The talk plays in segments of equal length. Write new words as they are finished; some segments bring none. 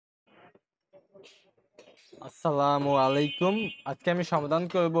আসসালামু আলাইকুম। আজকে আমি সমাধান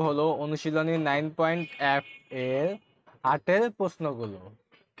করব হলো অনুশীলনী 9.f এর 8 এর প্রশ্নগুলো।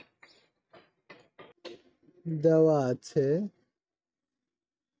 দেওয়া আছে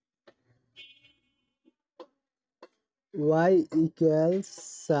y equals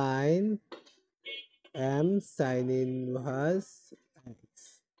sin m sin inverse x।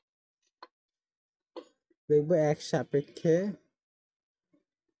 দেখবো এক সাপেক্ষে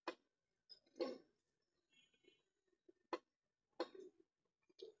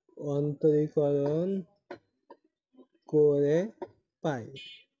অন্তরীকরণ করে পাই।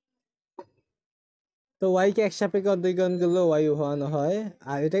 তো y কে এক সাপেক্ষে অন্তরীকরণ করলে y 1 হয়,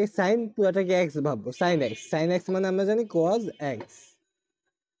 আর এটাকে সাইন পুরোটাকে x ভাববো, সাইন x মানে আমরা জানি cos x,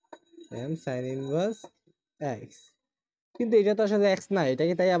 m sin inverse x। কিন্তু এটা তো আসলে x না,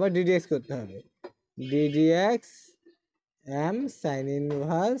 এটাকে তাই আবার ddx করতে হবে, ddx m sin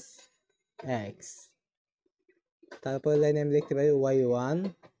inverse x। তারপর লাইনে আমি লিখতে পারি y1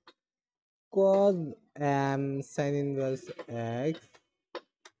 cos m sin inverse x।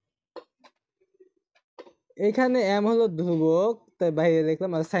 এখানে m হলো ধ্রুবক, তাই বাইরে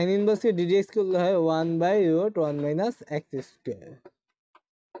লিখলাম, আর sin inverse কে ddx করলে হয় 1/√1 minus x square।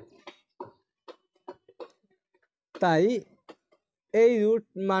 তাই এই রুট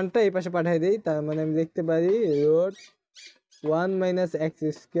মানটা এই পাশে পাঠিয়ে দিই, তার মানে আমি লিখতে পারি √1 minus x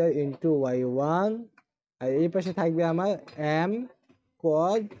square into y1, আর এই পাশে থাকবে আমার m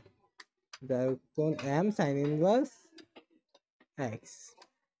cos m sin inverse x।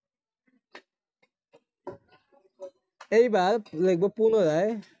 এইবার লিখবো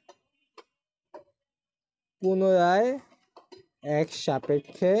পুনরায় এক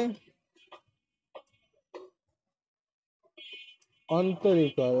সাপেক্ষে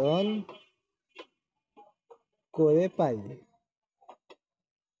অন্তরীকরণ করে পাই।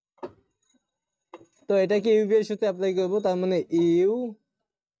 তো এটাকে ইউ এর সাথে অ্যাপ্লাই করবো, তার মানে ইউ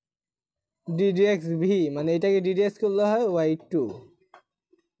ddx v, মানে এটাকে ddx করলে হয় y2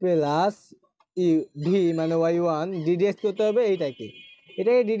 প্লাস ইউ ভি মানে y1 ddx করতে হবে এইটাকে।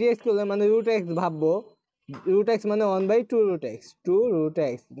 এটাকে ddx করলে মানে √x ভাববো, √x মানে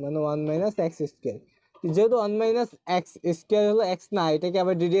 1/2√x মানে 1 minus x square। যেহেতু 1 minus x square হলো x না, এটাকে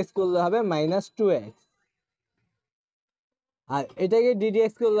আবার ddx করলে হবে -2x, আর এটাকে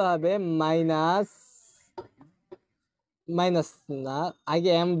ddx করলে হবে মাইনাস না,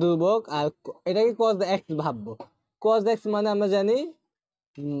 আগে m ধ্রুবক, আর এটাকে cos x ভাববো। cos x মানে আমরা জানি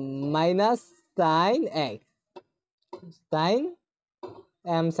minus sine x, sign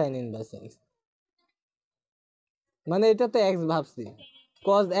m sin inverse x, মানে এটা তো x ভাবছি,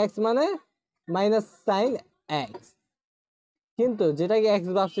 cos x মানে মাইনাস সাইন x, কিন্তু যেটাকে x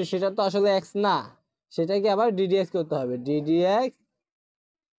ভাবছি সেটা তো আসলে x না, সেটাকে আবার ddx করতে হবে, ddx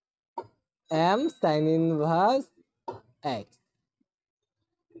m sin inverse x।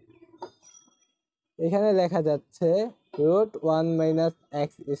 এখানে লেখা যাচ্ছে √1 minus x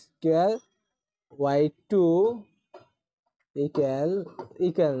square y2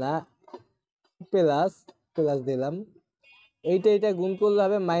 equal না প্লাস দিলাম, এইটা গুণ করলে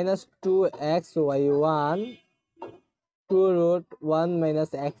হবে -2x y1 2√1 minus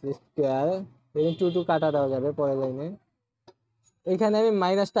x square। এখানে 2 কাটা দেওয়া যাবে পরের লাইনে। এখানে আমি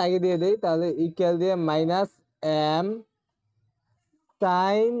মাইনাসটা আগে দিয়ে দিই, তাহলে ইকুয়াল দিয়ে minus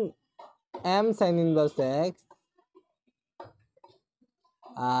m sin inverse x,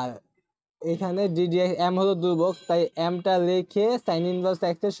 আর এখানে ddx m হলো ধ্রুবক, তাই mটা লিখে sin inverse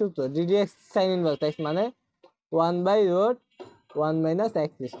x এর সূত্র ddx sin inverse x মানে 1/√1 minus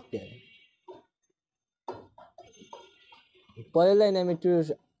x square। পরের লাইনে আমি একটু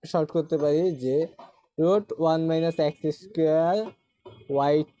শর্ট করতে পারি যে √1 minus x square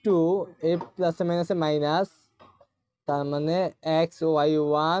y2 এর প্লাসে মাইনাসে মাইনাস, তার মানে x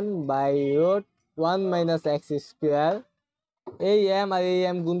y1/√1 minus x square। এই m আর এই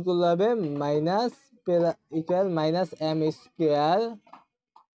m গুণ করলে হবে minus equal minus m square.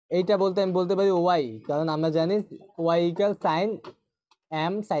 এইটা বলতে আমি বলতে পারি y, কারণ আমরা জানি y equal sign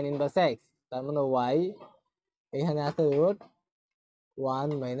m sin inverse x, তার মানে y এখানে আছে √1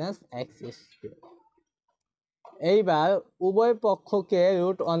 minus x square। এইবার উভয় পক্ষকে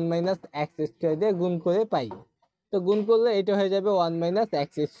 √1 minus x square দিয়ে গুণ করে পাই। তো গুণ করলে এটা হয়ে যাবে 1 minus x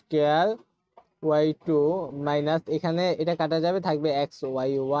square y2 minus, এখানে এটা কাটা যাবে, থাকবে x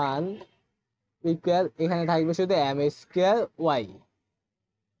y1 ইকুয়াল এখানে থাকবে শুধু m স্কোয়ার y।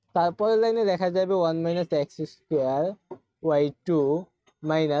 তারপরের লাইনে দেখা যাবে 1 minus x square y2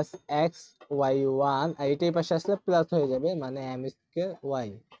 minus x y1, আর এটাই পাশে আসলে প্লাস হয়ে যাবে, মানে m স্কোয়ার y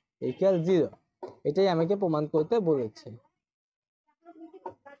ইকুয়াল 0। এটাই আমাকে প্রমাণ করতে বলেছে।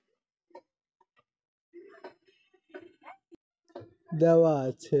 দেওয়া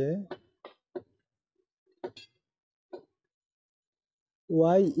আছে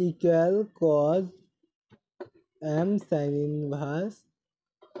y equal cos m sin inverse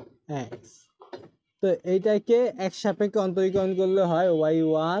x। তো এইটাকে x সাপেক্ষে অন্তরীকরণ করলে হয়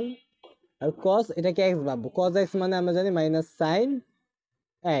y1 আর cos এটাকে x ভাববো, cos x মানে আমরা জানি মাইনাস সাইন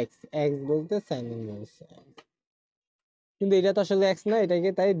x, x বলতে সাইন ইনভার্স x, কিন্তু এটা তো আসলে x না, এটাকে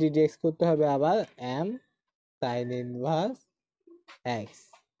তাই ddx করতে হবে আবার m সাইন ইনভার্স x।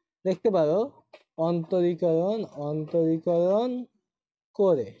 দেখতে পারো অন্তরীকরণ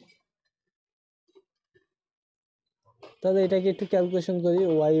করে, তাহলে এটাকে একটু ক্যালকুলেশন করি।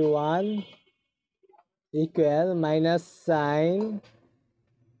 y1 equal minus sine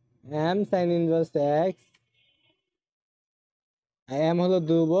m sign inverse x, m হলো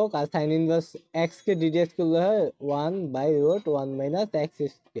ধ্রুবক আর সাইন ইনভার্স x কে ডিডাক্ট করলে হয় 1/√1 মাইনাস x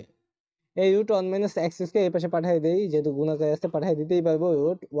স্কয়ার। এই রুট 1 মাইনাস x স্কয়ার এই পাশে পাঠিয়ে দেই, যেহেতু গুণাকার আছে পাঠিয়ে দিতেই পারবো।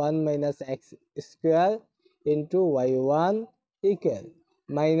 Root 1 minus x square into y1 equal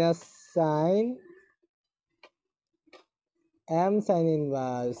minus sine m sign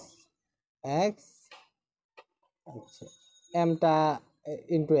inverse x, আচ্ছা mটা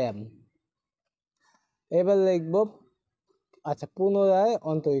ইন্টু m। এবার লিখবো, আচ্ছা পুনরায়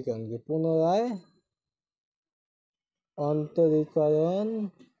অন্তরীকরণ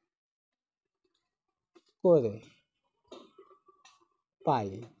করে পাই,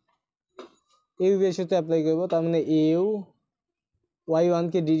 ইউ রেশিওতে অ্যাপ্লাই করবো। তার মানে ইউ y1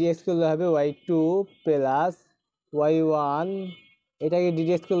 কে ডিডাক্ট করলে হবে y2 প্লাস y1, এটাকে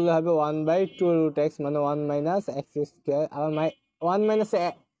ডিডাক্ট করলে হবে 1/2√x মানে 1 মাইনাস এক্স স্কোয়ার, আবার 1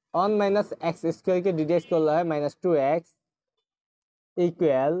 মাইনাস এক্স স্কোয়ারকে ডিডাক্ট করলে হয় minus 2x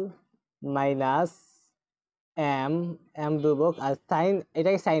equal minus m ধ্রুবক আর সাইন,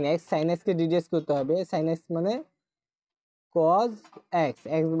 এটাকে সাইন x কে ডিডাক্ট করতে হবে, সাইন x মানে cos x,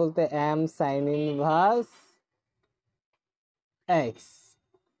 x বলতে m sign inverse x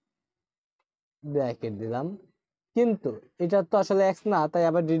bracket দিলাম, কিন্তু এটা তো আসলে x না, তাই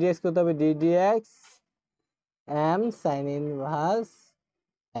আবার ddx করতে হবে, ddx m sign inverse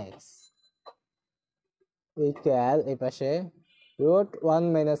x equal এই পাশে root 1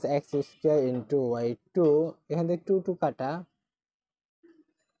 minus x square into y2, এখান থেকে 2 কাটা,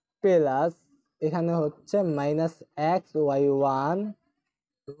 প্লাস এখানে হচ্ছে minus x y1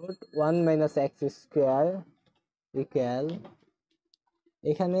 root 1 minus x square equal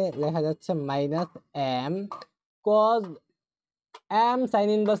এখানে লেখা যাচ্ছে minus m cos m sign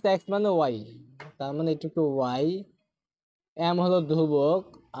inverse x মানে y, তার মানে এটুকু y, m হলো ধ্রুবক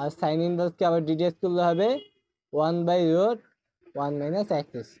আর সাইন ইনভার্সকে আবার ডিডাক্ট করলে হবে 1/√1 মাইনাস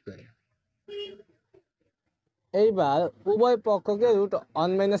এক্স স্কোয়ার। এইবার উভয় পক্ষকে রুট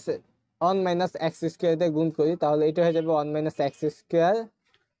 1 মাইনাস এক্স স্কোয়ার দিয়ে গুণ করি, তাহলে এটা হয়ে যাবে 1 মাইনাস এক্স স্কোয়ার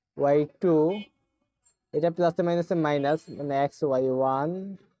y2, এটা প্লাসে মাইনাসে মাইনাস মানে xy1,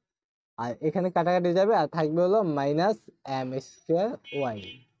 আর এখানে কাটাকাটি যাবে আর থাকবে হলো মাইনাস m স্কোয়ার y,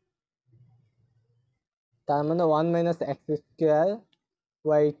 তার মানে 1 minus x square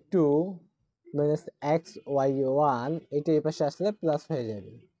y2 minus xy1, এটা এই পাশে আসলে প্লাস হয়ে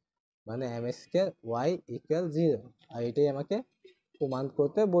যাবে মানে m স্কোয়ার y ইকুয়াল 0, আর এটাই আমাকে প্রমাণ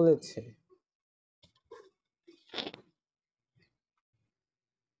করতে বলেছে।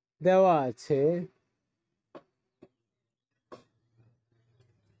 দেওয়া আছে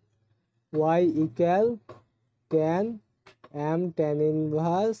y equal tan m tan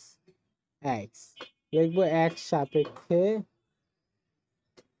inverse x, লিখবো x সাপেক্ষে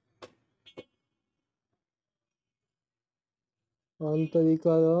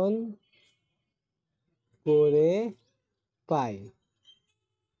অন্তরীকরণ করে পাই।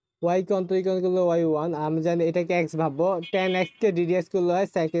 y কে অন্তরীকরণ করলে y1, আমি জানি এটাকে x ভাববো, tan x কে ডিডাক্ট করলে হয়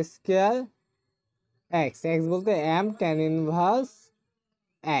sec স্কয়ার x, x বলতে m tan ইনভার্স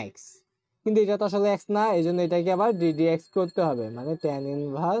x, কিন্তু এটা তো আসলে x না, এই জন্য এটাকে আবার ddx করতে হবে মানে tan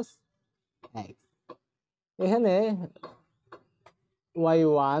ইনভার্স x। এখানে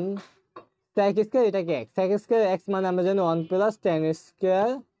y1 sec স্কয়ার, এটাকে x, sec স্কয়ার x মানে আমরা জানি 1 প্লাস tan স্কয়ার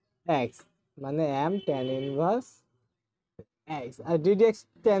x মানে m tan ইনভার্স x, আর ddx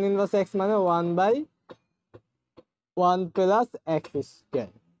tan ইনভার্স x মানে 1/1 প্লাস x স্কয়ার।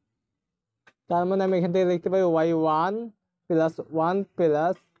 তার মানে আমি এখান থেকে লিখতে পারি y1 প্লাস 1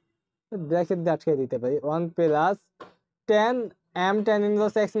 প্লাস ব্র্যাকেট দিয়ে আটকে দিতে পারি 1 plus tan m tan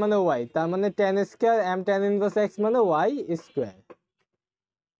inverse x মানে y, তার মানে tan square m tan inverse x মানে y square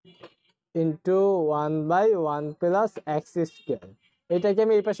into 1/1 plus x square. এটাকে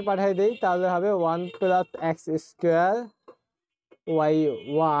আমি এই পাশে পাঠিয়ে দিই, তাহলে হবে 1 প্লাস x স্কয়ার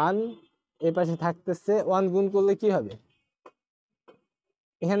y1, এই পাশে থাকতেছে 1 গুণ করলে কি হবে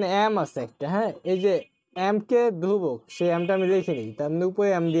এখানে এম আছে একটা, হ্যাঁ এই যে এম কে ধ্রুবক, সেই এমটা আমি লিখে নিই, তার মানে উপরে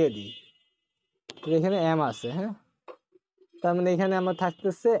এম দিয়ে দিই, এখানে এম আছে, হ্যাঁ তার মানে এখানে আমার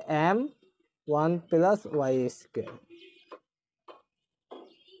থাকতেছে এম 1 প্লাস ওয়াই স্কোয়ার।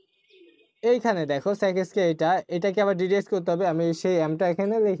 এইখানে দেখো sec স্কয়ার, এটাকে আবার ডিরেক্ট করতে হবে, আমি সেই এমটা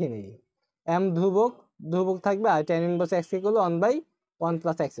এখানে লিখে নিই, এম ধ্রুবক, ধ্রুবক থাকবে, আর tan inverse x equal 1/1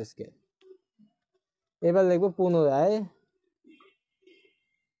 plus x square. এবার লিখবো পুনরায়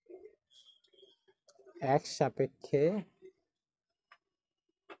x সাপেক্ষে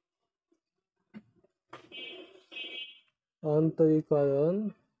অন্তরীকরণ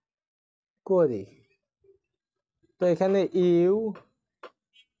করি। তো এখানে ইউ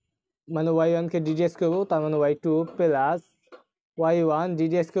মানে y1 কে ডিরেক্ট করবো, তার মানে y2 প্লাস y1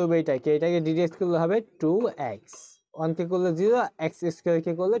 ডিরেক্ট করবো এটাকে ডিরেক্ট করলে হবে 2x, 1 কে করলে 0, x স্কয়ার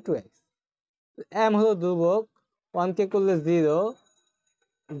কে করলে 2x। m হলো ধ্রুবক, 1 কে করলে 0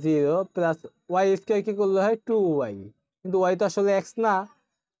 0 প্লাস y স্কয়ার কে করলে হয় 2y, কিন্তু y তো আসলে x না,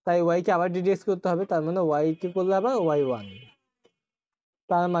 তাই y কে আবার ডিরেক্ট করতে হবে, তার মানে y কে করলে আবার y1,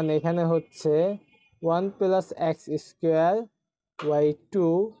 তার মানে এখানে হচ্ছে 1 plus x square y2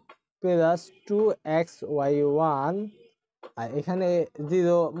 plus 2x y1, আর এখানে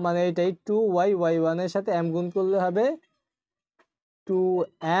 0 মানে এটাই 2y y1 এর সাথে m গুণ করলে হবে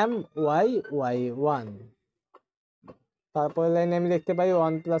 2m y y1। তারপরে লাইনে আমি দেখতে পাই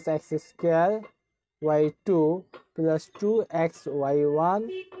 1 plus x square y2 plus 2x y1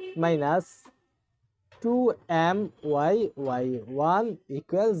 minus 2m y y1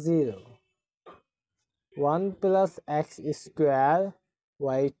 equal 0। 1 plus x square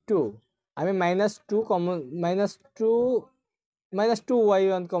y2, আমি -2 কমন, -2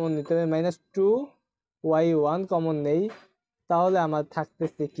 y1 কমন নিতে হবে, -2 y1 কমন নেই, তাহলে আমার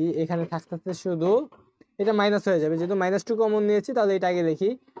থাকতেছে কি, এখানে থাকতেছে শুধু এটা মাইনাস হয়ে যাবে, যেহেতু -2 কমন নিয়েছি তাহলে এটা আগে লিখি,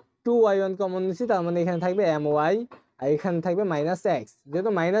 2y1 কমন নিয়েছি, তার মানে এখানে থাকবে my, আর এখানে থাকবে -x,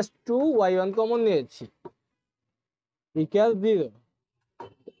 যেহেতু -2 y1 কমন নিয়েছি ইকুয়াল 0।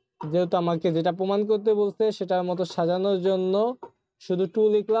 যেহেতু আমাকে যেটা প্রমাণ করতে বলছে সেটার মতো সাজানোর জন্য শুধু 2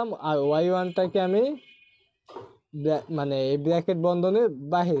 লিখলাম, আর y1টাকে আমি মানে এই ব্র্যাকেট বন্ধনের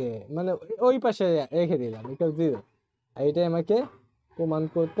বাহিরে মানে ওই পাশে রেখে দিলাম ইকুয়াল 0, আর এটাই আমাকে প্রমাণ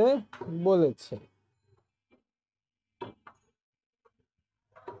করতে বলেছে।